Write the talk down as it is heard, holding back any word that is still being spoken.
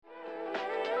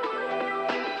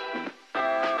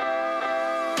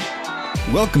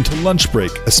Welcome to Lunch Break,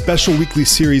 a special weekly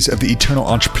series of the Eternal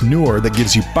Entrepreneur that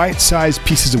gives you bite-sized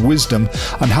pieces of wisdom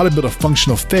on how to build a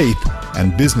functional faith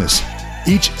and business.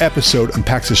 Each episode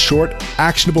unpacks a short,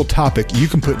 actionable topic you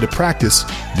can put into practice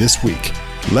this week.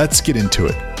 Let's get into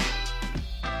it.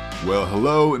 Well,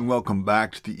 hello and welcome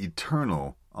back to the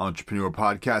Eternal Entrepreneur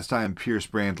Podcast. I am Pierce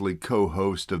Brantley,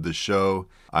 co-host of the show.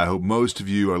 I hope most of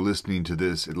you are listening to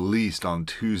this at least on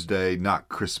Tuesday, not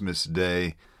Christmas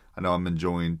Day. I know I'm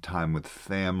enjoying time with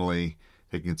family,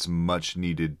 taking some much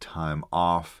needed time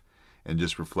off, and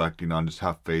just reflecting on just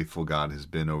how faithful God has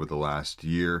been over the last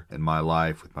year in my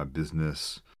life with my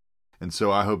business. And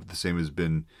so I hope the same has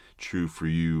been true for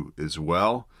you as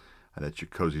well, and that you're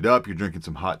cozied up, you're drinking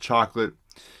some hot chocolate,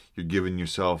 you're giving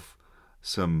yourself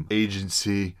some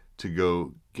agency to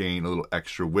go gain a little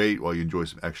extra weight while you enjoy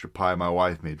some extra pie. My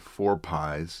wife made 4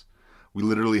 pies. We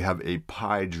literally have a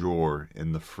pie drawer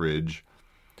in the fridge.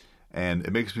 And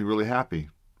it makes me really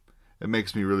happy. It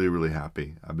makes me really, really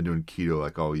happy. I've been doing keto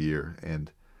like all year. And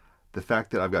the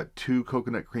fact that I've got 2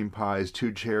 coconut cream pies,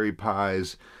 2 cherry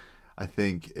pies, I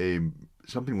think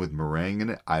something with meringue in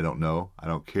it. I don't know. I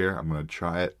don't care. I'm going to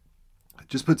try it. It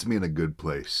just puts me in a good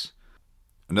place.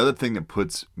 Another thing that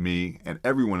puts me and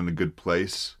everyone in a good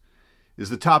place is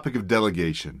the topic of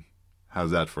delegation.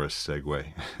 How's that for a segue?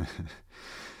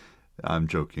 I'm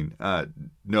joking.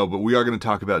 No, but we are going to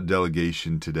talk about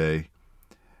delegation today.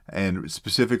 And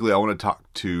specifically, I want to talk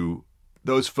to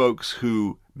those folks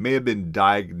who may have been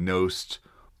diagnosed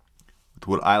with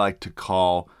what I like to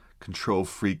call control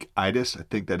freak-itis. I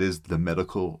think that is the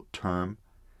medical term.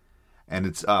 And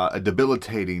it's a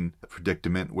debilitating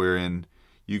predicament wherein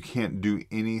you can't do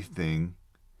anything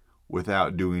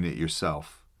without doing it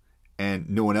yourself. And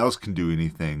no one else can do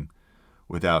anything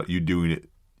without you doing it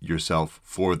yourself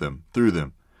for them, through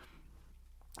them.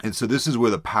 And so this is where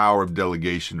the power of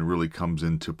delegation really comes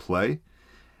into play.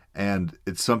 And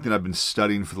it's something I've been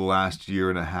studying for the last year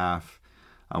and a half.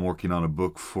 I'm working on a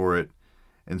book for it.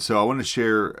 And so I want to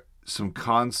share some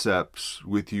concepts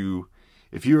with you.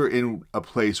 If you're in a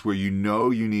place where you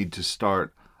know you need to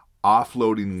start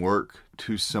offloading work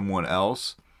to someone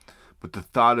else, but the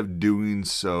thought of doing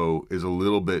so is a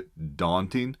little bit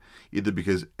daunting, either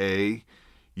because A,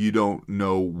 you don't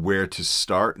know where to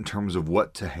start in terms of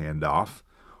what to hand off,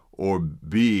 or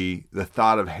B, the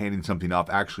thought of handing something off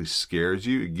actually scares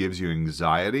you. It gives you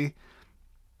anxiety.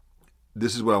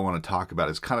 This is what I want to talk about.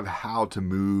 It's kind of how to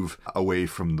move away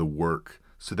from the work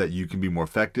so that you can be more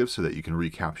effective, so that you can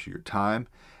recapture your time.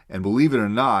 And believe it or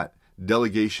not,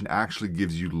 delegation actually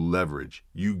gives you leverage.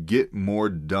 You get more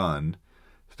done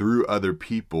through other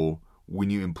people when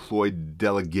you employ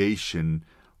delegation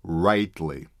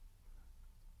rightly.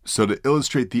 So to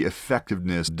illustrate the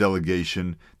effectiveness of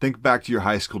delegation, think back to your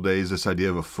high school days, this idea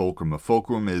of a fulcrum. A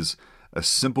fulcrum is a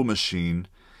simple machine.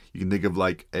 You can think of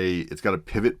it's got a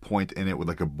pivot point in it with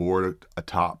like a board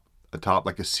atop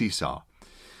like a seesaw.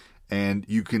 And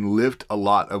you can lift a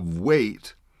lot of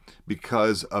weight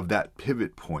because of that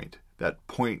pivot point, that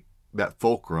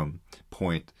fulcrum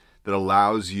point that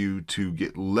allows you to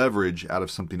get leverage out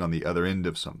of something on the other end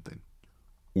of something.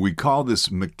 We call this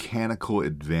mechanical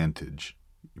advantage.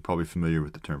 You're probably familiar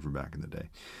with the term from back in the day.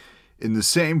 In the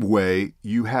same way,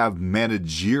 you have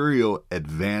managerial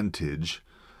advantage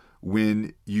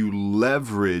when you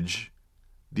leverage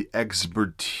the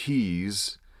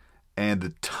expertise and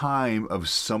the time of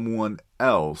someone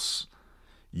else.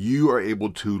 You are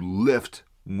able to lift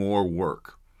more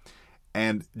work.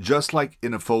 And just like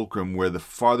in a fulcrum, where the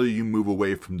farther you move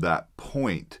away from that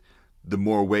point, the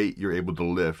more weight you're able to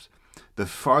lift. The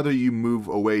farther you move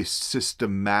away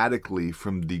systematically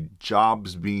from the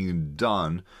jobs being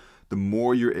done, the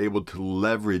more you're able to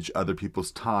leverage other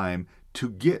people's time to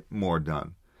get more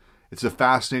done. It's a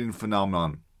fascinating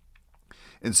phenomenon.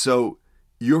 And so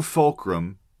your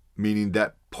fulcrum, meaning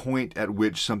that point at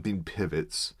which something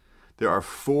pivots, there are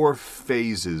 4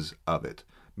 phases of it,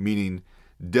 meaning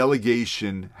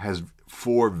delegation has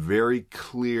 4 very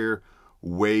clear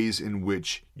ways in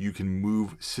which you can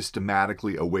move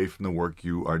systematically away from the work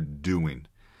you are doing.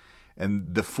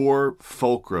 And the 4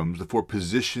 fulcrums, the 4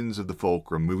 positions of the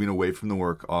fulcrum moving away from the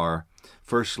work are,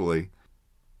 firstly,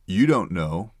 you don't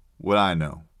know what I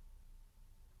know.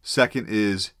 Second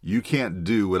is, you can't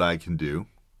do what I can do.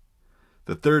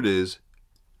 The third is,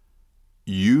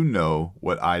 you know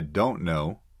what I don't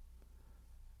know.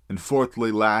 And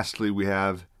fourthly, lastly, we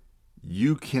have,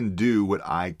 you can do what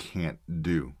I can't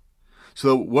do.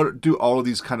 So what do all of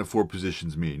these kind of 4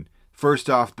 positions mean? First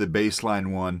off, the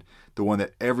baseline one, the one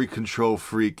that every control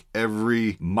freak,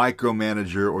 every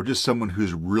micromanager, or just someone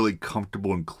who's really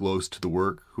comfortable and close to the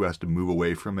work, who has to move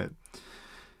away from it,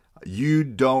 You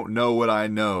don't know what I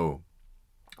know.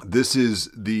 This is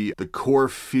the core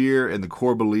fear and the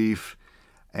core belief,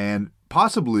 and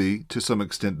possibly to some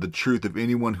extent the truth of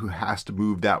anyone who has to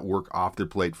move that work off their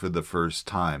plate for the first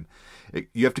time.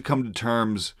 You have to come to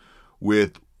terms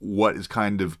with what is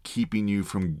kind of keeping you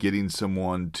from getting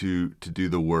someone to do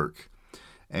the work.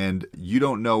 And you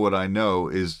don't know what I know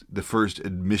is the first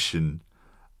admission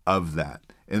of that.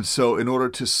 And so in order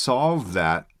to solve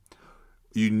that,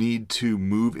 you need to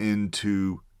move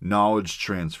into knowledge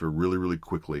transfer really, really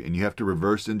quickly. And you have to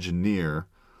reverse engineer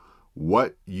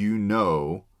what you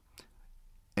know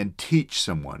and teach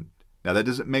someone. Now, that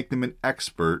doesn't make them an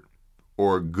expert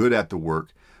or good at the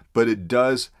work, but it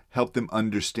does help them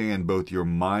understand both your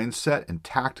mindset and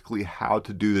tactically how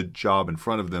to do the job in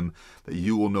front of them that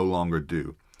you will no longer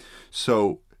do.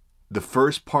 So the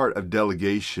first part of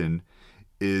delegation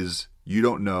is you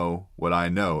don't know what I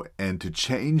know. And to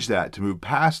change that, to move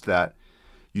past that,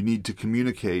 you need to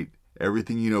communicate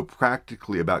everything you know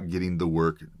practically about getting the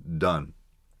work done.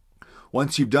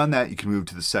 Once you've done that, you can move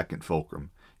to the second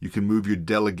fulcrum. You can move your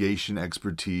delegation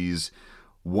expertise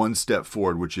one step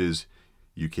forward, which is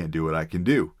you can't do what I can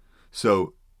do.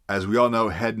 So as we all know,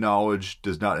 head knowledge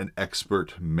does not an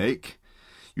expert make.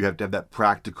 You have to have that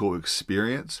practical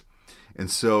experience. And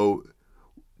so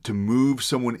to move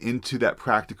someone into that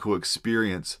practical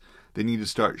experience, they need to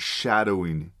start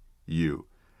shadowing you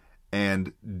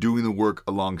and doing the work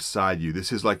alongside you.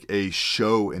 This is like a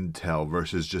show and tell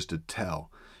versus just a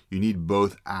tell. You need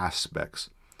both aspects.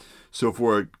 So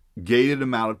for a gated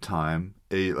amount of time,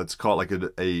 let's call it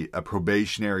like a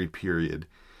probationary period,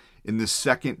 in the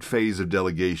second phase of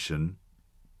delegation,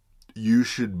 you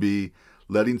should be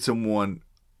letting someone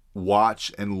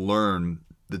watch and learn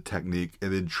the technique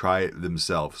and then try it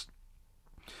themselves.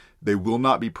 They will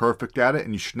not be perfect at it,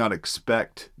 and you should not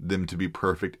expect them to be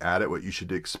perfect at it. What you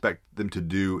should expect them to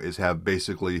do is have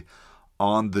basically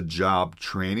on-the-job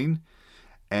training.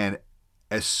 And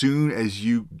as soon as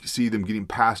you see them getting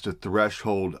past a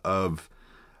threshold of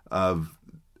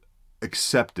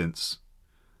acceptance,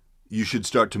 you should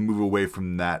start to move away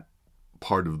from that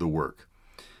part of the work.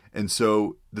 And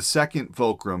so the second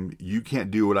fulcrum, you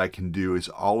can't do what I can do, is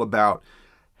all about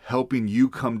helping you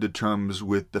come to terms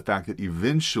with the fact that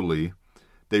eventually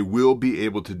they will be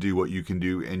able to do what you can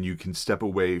do, and you can step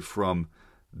away from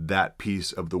that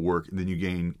piece of the work, and then you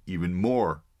gain even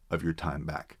more of your time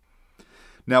back.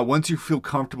 Now, once you feel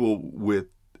comfortable with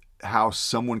how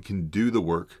someone can do the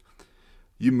work,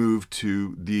 you move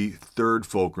to the third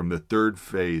fulcrum, the third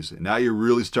phase. And now you're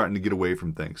really starting to get away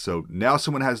from things. So now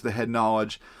someone has the head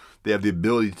knowledge. They have the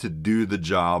ability to do the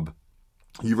job.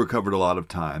 You've recovered a lot of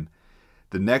time.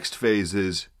 The next phase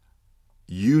is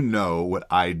you know what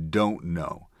I don't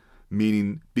know.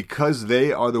 Meaning because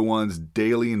they are the ones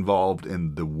daily involved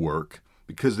in the work,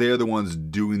 because they are the ones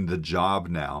doing the job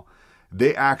now,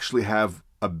 they actually have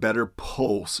a better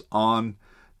pulse on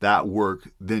that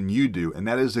work than you do. And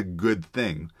that is a good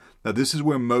thing. Now, this is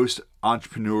where most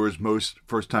entrepreneurs, most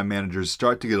first-time managers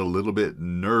start to get a little bit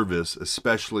nervous,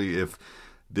 especially if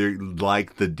they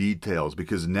like the details,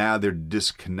 because now they're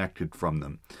disconnected from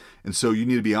them. And so you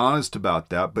need to be honest about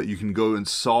that, but you can go and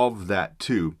solve that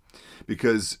too.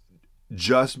 Because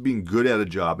just being good at a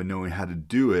job and knowing how to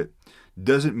do it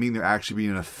doesn't mean they're actually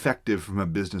being effective from a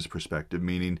business perspective,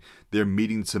 meaning they're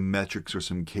meeting some metrics or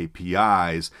some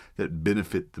KPIs that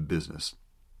benefit the business.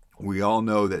 We all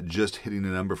know that just hitting a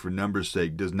number for numbers'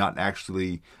 sake does not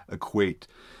actually equate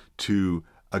to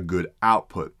a good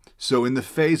output. So in the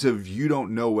phase of you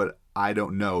don't know what I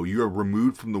don't know, you are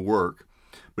removed from the work,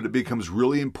 but it becomes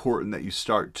really important that you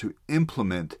start to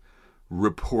implement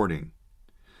reporting.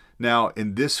 Now,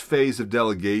 in this phase of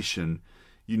delegation,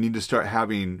 you need to start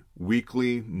having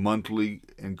weekly, monthly,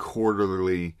 and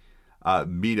quarterly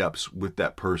meetups with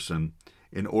that person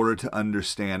in order to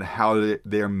understand how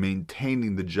they're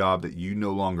maintaining the job that you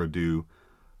no longer do,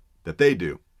 that they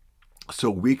do. So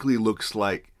weekly looks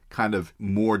like kind of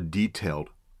more detailed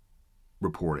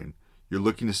reporting. You're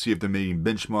looking to see if they're meeting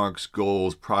benchmarks,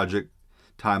 goals, project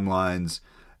timelines,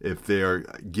 if they're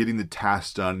getting the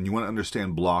tasks done, and you want to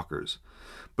understand blockers.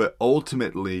 But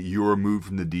ultimately, you're removed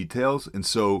from the details, and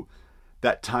so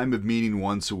that time of meeting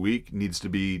once a week needs to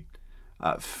be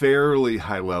fairly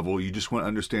high level. You just want to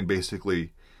understand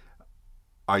basically,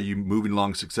 are you moving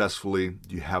along successfully?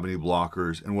 Do you have any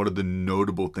blockers? And what are the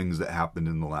notable things that happened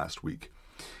in the last week?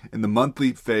 In the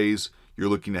monthly phase, you're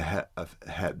looking to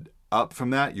head up from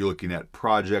that. You're looking at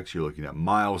projects. You're looking at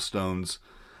milestones.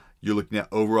 You're looking at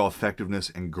overall effectiveness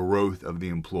and growth of the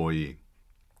employee.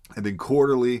 And then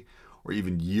quarterly, or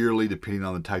even yearly, depending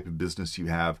on the type of business you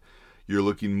have, You're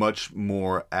looking much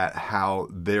more at how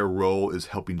their role is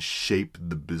helping shape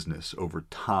the business over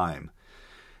time.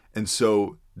 And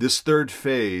so this third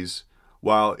phase,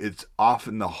 while it's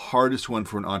often the hardest one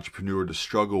for an entrepreneur to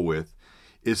struggle with,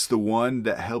 it's the one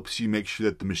that helps you make sure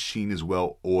that the machine is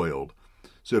well oiled.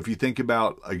 So if you think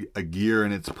about a gear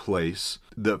in its place,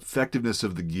 the effectiveness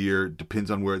of the gear depends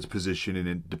on where it's positioned, and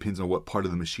it depends on what part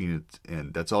of the machine it's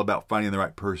in. That's all about finding the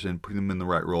right person, putting them in the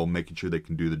right role, making sure they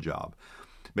can do the job.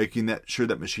 Making sure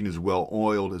that machine is well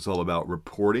oiled is all about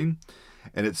reporting,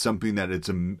 and it's something that is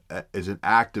an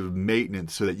act of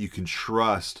maintenance so that you can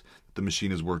trust that the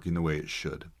machine is working the way it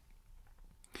should.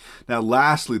 Now,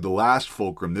 lastly, the last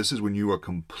fulcrum, this is when you are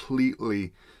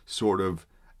completely sort of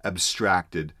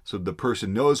abstracted. So the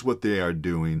person knows what they are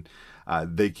doing.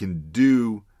 They can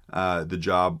do the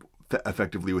job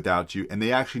effectively without you. And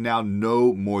they actually now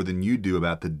know more than you do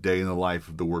about the day in the life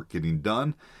of the work getting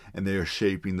done. And they are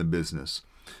shaping the business.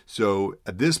 So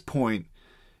at this point,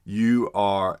 you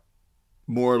are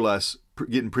more or less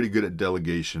getting pretty good at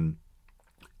delegation.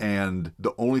 And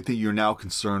the only thing you're now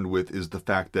concerned with is the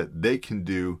fact that they can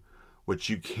do what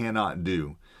you cannot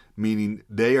do. Meaning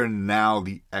they are now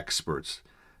the experts.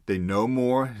 They know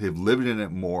more, they've lived in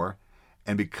it more,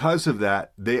 and because of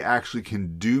that, they actually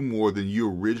can do more than you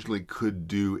originally could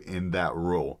do in that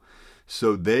role.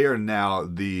 So they are now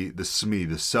the SME,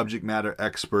 the subject matter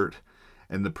expert,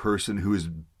 and the person who is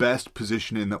best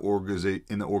positioned in the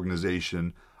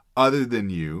organization, other than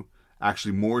you,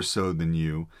 actually more so than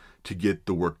you, to get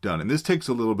the work done. And this takes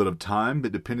a little bit of time,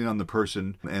 but depending on the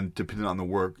person and depending on the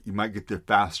work, you might get there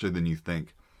faster than you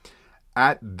think.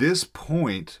 At this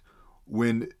point,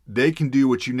 when they can do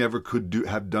what you never could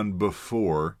have done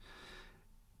before,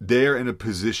 they're in a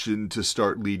position to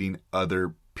start leading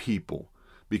other people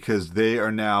because they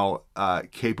are now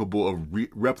capable of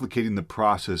replicating the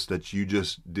process that you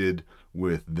just did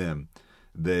with them.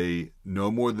 They know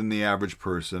more than the average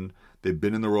person. They've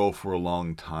been in the role for a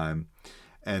long time,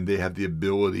 and they have the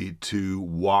ability to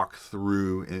walk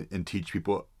through and teach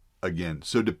people again.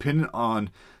 So depending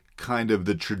on kind of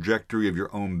the trajectory of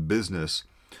your own business,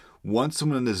 once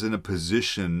someone is in a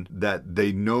position that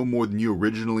they know more than you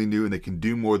originally knew and they can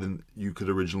do more than you could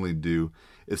originally do,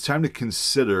 it's time to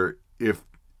consider if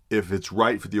it's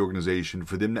right for the organization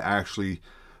for them to actually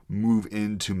move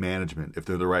into management, if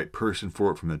they're the right person for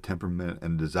it from a temperament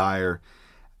and desire,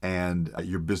 and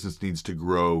your business needs to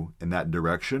grow in that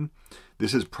direction.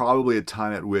 This is probably a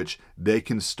time at which they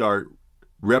can start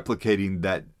replicating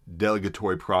that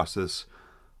delegatory process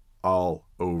all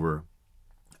over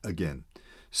again.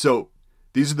 So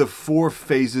these are the 4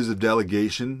 phases of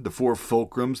delegation, the 4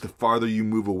 fulcrums. The farther you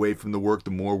move away from the work, the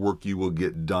more work you will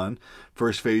get done.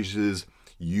 First phase is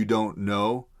you don't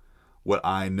know what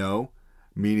I know,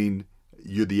 meaning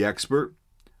you're the expert.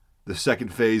 The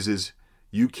second phase is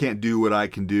you can't do what I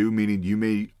can do, meaning you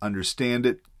may understand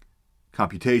it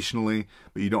computationally,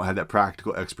 but you don't have that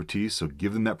practical expertise. So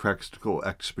give them that practical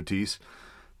expertise.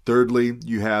 Thirdly,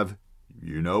 you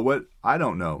know what I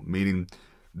don't know, meaning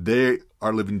they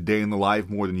are living day in the life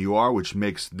more than you are, which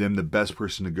makes them the best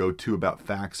person to go to about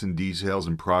facts and details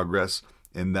and progress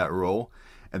in that role.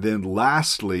 And then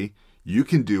lastly, you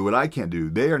can do what I can't do.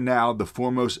 They are now the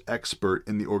foremost expert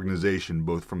in the organization,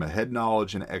 both from a head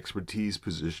knowledge and expertise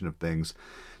position of things,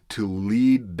 to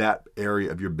lead that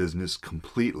area of your business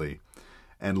completely.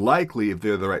 And likely, if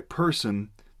they're the right person,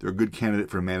 they're a good candidate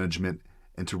for management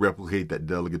and to replicate that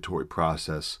delegatory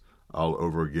process all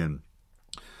over again.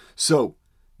 So,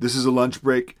 this is a lunch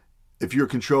break. If you're a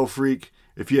control freak,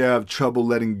 if you have trouble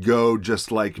letting go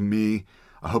just like me,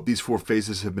 I hope these 4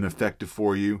 phases have been effective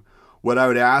for you. What I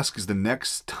would ask is the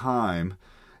next time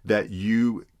that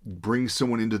you bring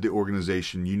someone into the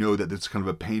organization, you know that that's kind of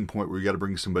a pain point where you got to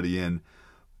bring somebody in,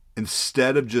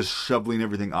 instead of just shoveling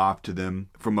everything off to them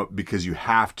because you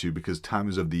have to, because time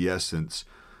is of the essence,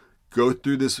 go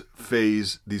through these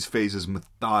phases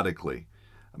methodically.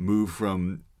 Move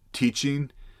from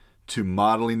teaching to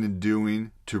modeling and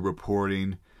doing, to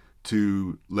reporting,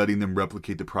 to letting them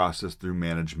replicate the process through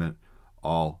management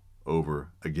all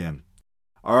over again.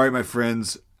 All right, my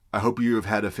friends, I hope you have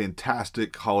had a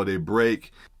fantastic holiday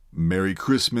break. Merry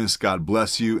Christmas, God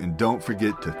bless you, and don't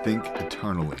forget to think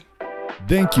eternally.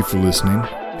 Thank you for listening.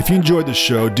 If you enjoyed the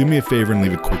show, do me a favor and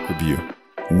leave a quick review.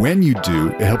 When you do,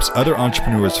 it helps other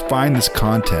entrepreneurs find this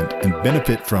content and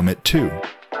benefit from it too.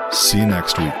 See you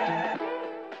next week.